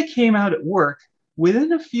 Once I came out at work,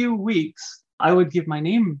 within a few weeks, I would give my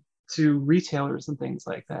name to retailers and things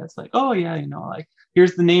like that. It's like, oh yeah, like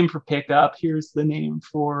here's the name for pickup, here's the name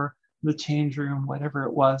for the change room, whatever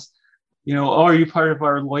it was. Oh, are you part of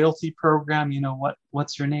our loyalty program?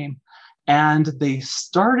 What's your name? And they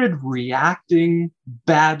started reacting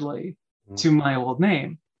badly to my old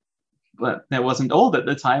name. But that wasn't old at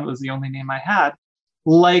the time. It was the only name I had.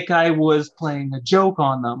 Like I was playing a joke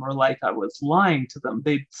on them, or like I was lying to them.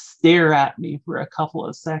 They'd stare at me for a couple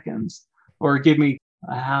of seconds or give me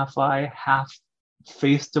a half eye, half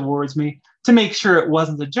face towards me to make sure it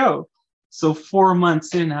wasn't a joke. So 4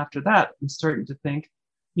 months in after that, I'm starting to think,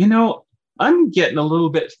 I'm getting a little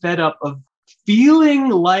bit fed up of feeling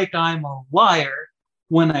like I'm a liar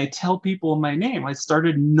when I tell people my name. I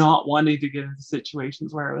started not wanting to get into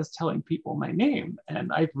situations where I was telling people my name.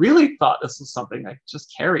 And I really thought this was something I could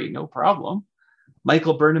just carry, no problem.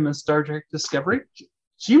 Michael Burnham in Star Trek Discovery,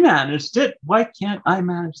 she managed it. Why can't I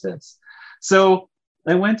manage this? So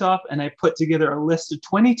I went off and I put together a list of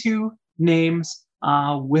 22 names,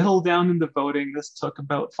 whittled down into voting. This took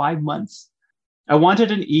about 5 months. I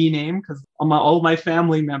wanted an E name because all my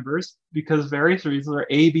family members, because various reasons, are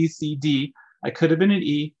A, B, C, D. I could have been an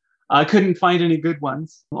E. I couldn't find any good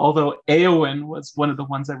ones, although Eowyn was one of the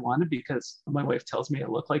ones I wanted because my wife tells me I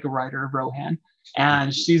look like a rider of Rohan.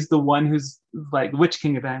 And she's the one who's like Witch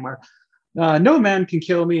King of Angmar. No man can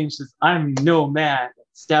kill me. And she says, I'm no man.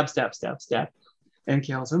 Stab, stab, stab, stab. And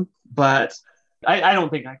kills him. But I don't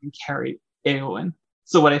think I can carry Eowyn.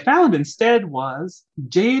 So what I found instead was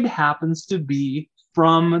Jade happens to be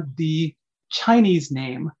from the Chinese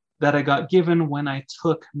name that I got given when I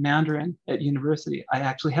took Mandarin at university. I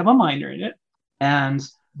actually have a minor in it. And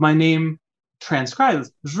my name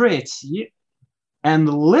transcribes Zhuiqi. And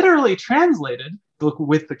literally translated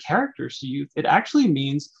with the characters she used, it actually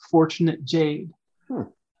means fortunate jade.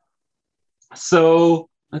 So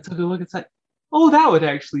I took a look at that. Oh, that would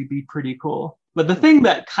actually be pretty cool. But the thing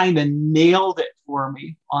that kind of nailed it for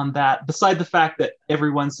me on that, beside the fact that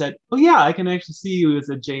everyone said, oh yeah, I can actually see you as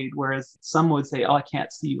a jade, whereas some would say, oh, I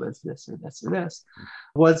can't see you as this or this or this,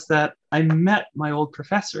 was that I met my old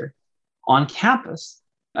professor on campus.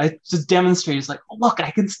 I just demonstrated, like, oh, look,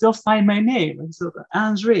 I can still sign my name. And so,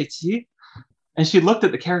 Andrei, and she looked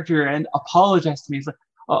at the character and apologized to me. She's like,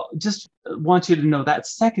 oh, just want you to know that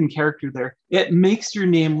second character there, it makes your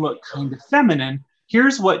name look kind of feminine.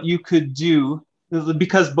 Here's what you could do,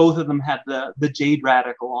 because both of them had the jade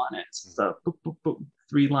radical on it. So boop, boop, boop,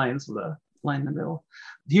 3 lines with a line in the middle.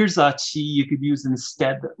 Here's a chi you could use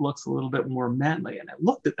instead that looks a little bit more manly. And I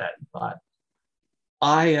looked at that and thought,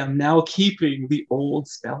 I am now keeping the old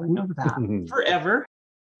spelling of that forever.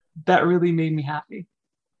 That really made me happy.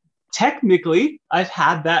 Technically, I've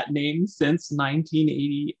had that name since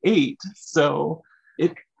 1988. So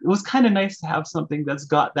it was kind of nice to have something that's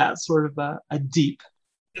got that sort of a deep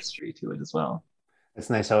history to it as well. It's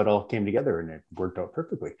nice how it all came together and it worked out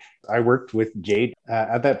perfectly. I worked with Jade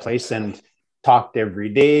at that place and talked every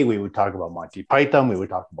day. We would talk about Monty Python. We would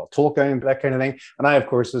talk about Tolkien, that kind of thing. And I, of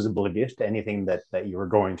course, was oblivious to anything that you were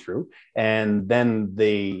going through. And then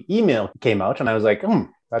the email came out and I was like,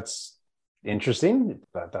 that's interesting,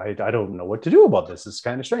 but I don't know what to do about this. It's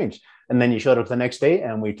kind of strange. And then you showed up the next day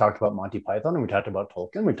and we talked about Monty Python and we talked about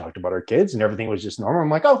Tolkien. We talked about our kids and everything was just normal. I'm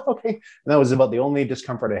like, oh, okay. And that was about the only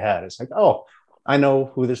discomfort I had. It's like, oh, I know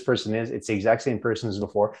who this person is. It's the exact same person as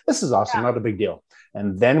before. This is awesome. Not a big deal.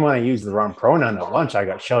 And then when I used the wrong pronoun at lunch, I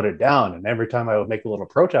got shouted down. And every time I would make a little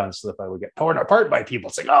proton slip, I would get torn apart by people.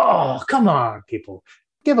 It's like, oh, come on, people.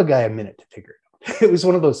 Give a guy a minute to figure it out. It was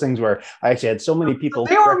one of those things where I actually had so many people.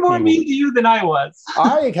 They were more mean to you than I was.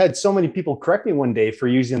 I had so many people correct me one day for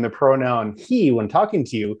using the pronoun he when talking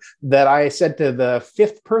to you that I said to the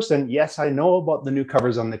 5th person, yes, I know about the new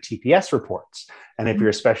covers on the TPS reports. And if you're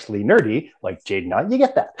especially nerdy, like Jade and I, you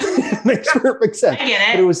get that. It makes perfect sense. I get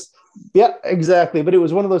it. But it was, yeah, exactly. But it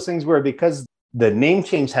was one of those things where because the name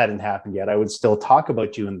change hadn't happened yet, I would still talk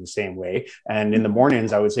about you in the same way. And in the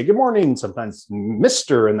mornings, I would say, good morning, sometimes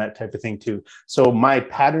Mr. and that type of thing too. So my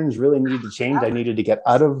patterns really needed to change. I needed to get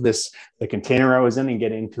out of the container I was in and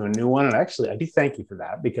get into a new one. And actually, I do thank you for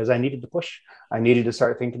that because I needed to push. I needed to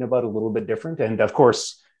start thinking about it a little bit different. And of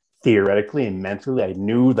course, theoretically and mentally, I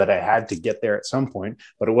knew that I had to get there at some point,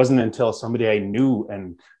 but it wasn't until somebody I knew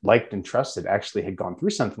and liked and trusted actually had gone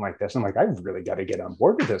through something like this. I'm like, I've really got to get on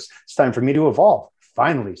board with this. It's time for me to evolve.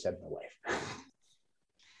 Finally, said my wife.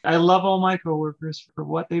 I love all my coworkers for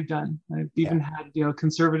what they've done. I've even had,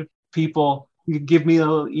 conservative people give me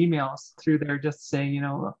little emails through there just saying,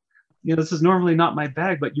 this is normally not my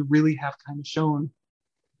bag, but you really have kind of shown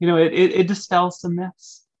it dispels some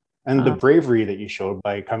myths. And the bravery that you showed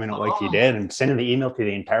by coming out like you did and sending the email to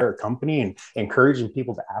the entire company and encouraging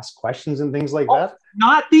people to ask questions and things like that.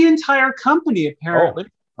 Not the entire company, apparently.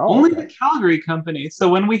 Only okay. the Calgary company. So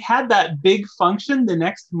when we had that big function the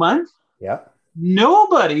next month,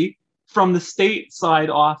 nobody from the stateside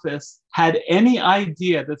office had any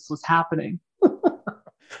idea this was happening.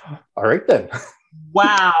 All right, then.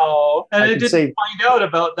 Wow. And I didn't find out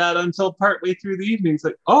about that until partway through the evening. It's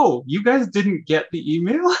like, oh, you guys didn't get the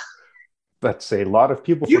email? That's a lot of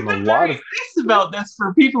people from a lot of... nice about this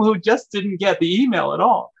for people who just didn't get the email at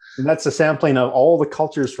all. And that's a sampling of all the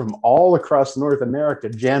cultures from all across North America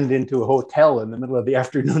jammed into a hotel in the middle of the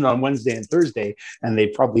afternoon on Wednesday and Thursday. And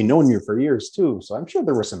they've probably known you for years too. So I'm sure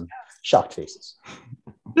there were some shocked faces.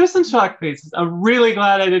 There's some shocked faces. I'm really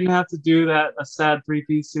glad I didn't have to do that, a sad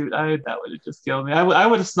three-piece suit. That would have just killed me. I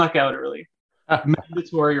would have snuck out early.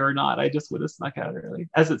 Mandatory or not, I just would have snuck out early.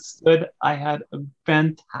 As it stood, I had a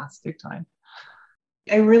fantastic time.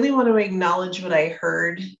 I really want to acknowledge what I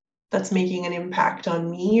heard that's making an impact on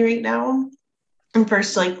me right now. And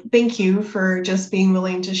first, thank you for just being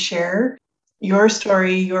willing to share your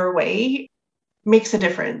story, your way. Makes a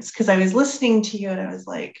difference. Because I was listening to you and I was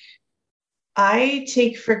like, I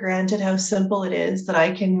take for granted how simple it is that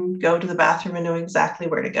I can go to the bathroom and know exactly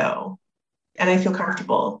where to go. And I feel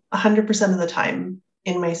comfortable 100% of the time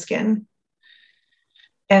in my skin.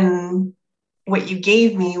 And what you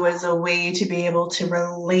gave me was a way to be able to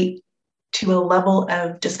relate to a level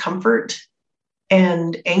of discomfort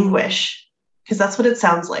and anguish, because that's what it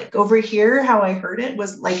sounds like. Over here, how I heard it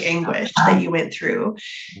was like anguish that you went through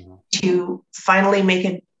to finally make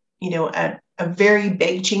a very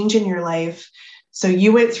big change in your life. So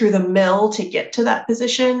you went through the mill to get to that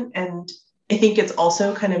position. And I think it's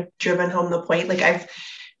also kind of driven home the point. I've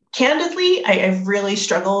really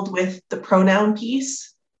struggled with the pronoun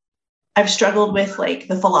piece. I've struggled with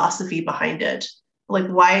the philosophy behind it.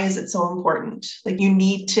 Why is it so important? You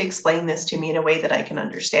need to explain this to me in a way that I can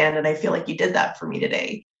understand. And I feel like you did that for me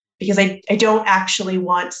today, because I don't actually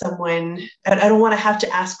want someone, I don't want to have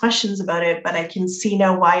to ask questions about it, but I can see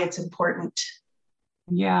now why it's important.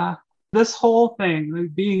 Yeah. This whole thing,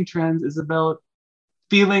 being trans, is about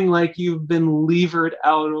feeling like you've been levered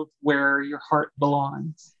out of where your heart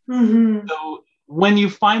belongs. Mm-hmm. So when you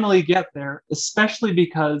finally get there, especially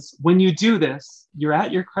because when you do this, you're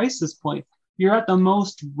at your crisis point. You're at the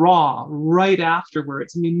most raw right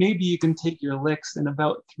afterwards. I mean, maybe you can take your licks in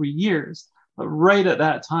about 3 years, but right at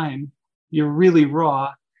that time, you're really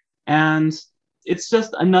raw. And it's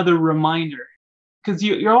just another reminder, because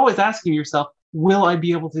you're always asking yourself, will I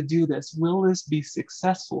be able to do this? Will this be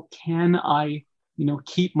successful? Can I,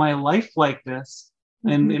 keep my life like this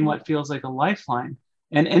and in what feels like a lifeline?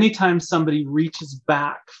 And anytime somebody reaches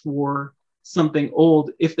back for something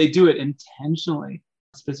old, if they do it intentionally,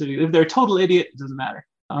 specifically, if they're a total idiot, it doesn't matter.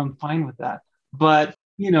 I'm fine with that. But,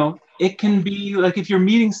 it can be like if you're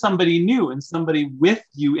meeting somebody new and somebody with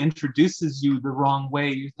you introduces you the wrong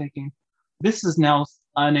way, you're thinking, this is now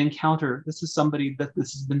an encounter. This is somebody that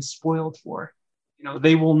this has been spoiled for.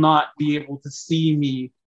 They will not be able to see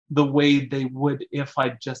me the way they would if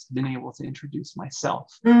I'd just been able to introduce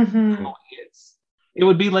myself. Mm-hmm. It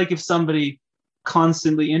would be like if somebody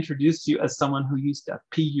constantly introduced you as someone who used to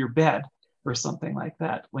pee your bed or something like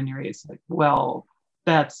that when you're 8. It's like, well,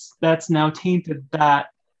 that's now tainted that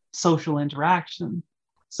social interaction.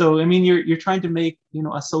 So, I mean, you're trying to make,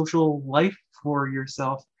 a social life for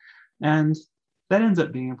yourself, and that ends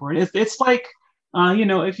up being important. It's like,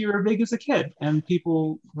 if you were big as a kid and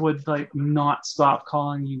people would not stop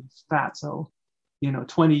calling you fatso,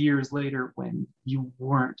 20 years later when you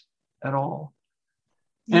weren't at all.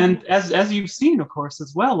 And as you've seen, of course,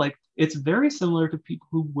 as well, it's very similar to people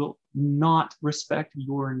who will not respect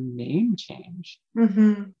your name change.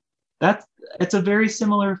 Mm-hmm. It's a very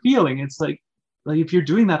similar feeling. It's like if you're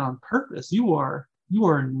doing that on purpose, you are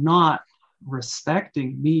not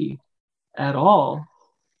respecting me at all.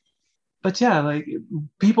 But yeah,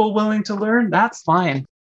 people willing to learn, that's fine.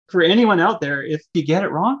 For anyone out there, if you get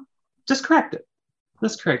it wrong, just correct it.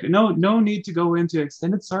 Just correct it. No need to go into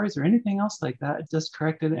extended sorries or anything else like that. Just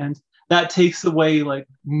correct it. And that takes away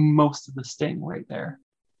most of the sting right there.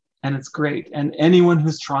 And it's great. And anyone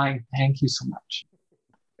who's trying, thank you so much.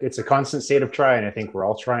 It's a constant state of trying. I think we're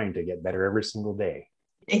all trying to get better every single day.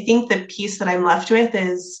 I think the piece that I'm left with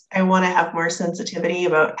is I want to have more sensitivity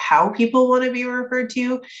about how people want to be referred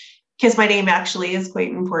to, because my name actually is quite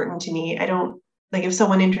important to me. I don't, if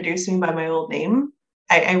someone introduced me by my old name,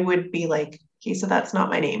 I would be like, okay, so that's not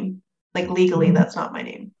my name. Legally, that's not my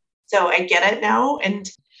name. So I get it now. And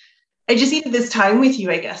I just needed this time with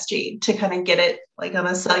you, I guess, Jade, to kind of get it like on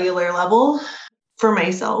a cellular level for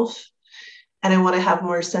myself. And I want to have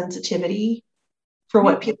more sensitivity for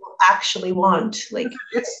what people actually want. Like,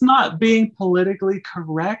 it's not being politically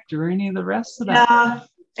correct or any of the rest of that. Yeah,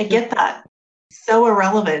 I get that. So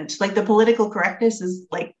irrelevant. Like the political correctness is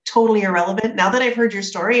like totally irrelevant. Now that I've heard your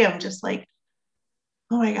story, I'm just like,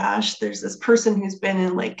 oh my gosh, there's this person who's been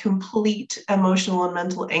in like complete emotional and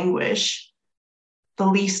mental anguish. The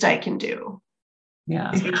least I can do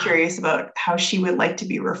is be curious about how she would like to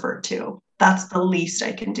be referred to. That's the least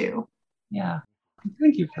I can do. Yeah.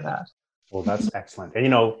 Thank you for that. Well, that's excellent.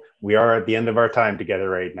 And, we are at the end of our time together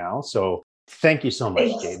right now. So thank you so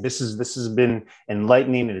much, Jade. This has been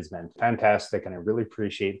enlightening. It has been fantastic. And I really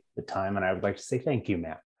appreciate the time. And I would like to say thank you,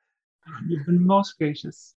 Matt. You've been most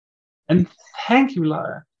gracious. And thank you,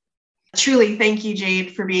 Laura. Truly, thank you,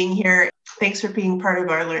 Jade, for being here. Thanks for being part of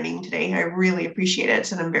our learning today. I really appreciate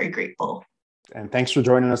it. And I'm very grateful. And thanks for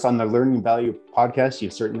joining us on the Learning Value podcast.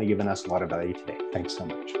 You've certainly given us a lot of value today. Thanks so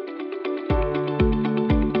much.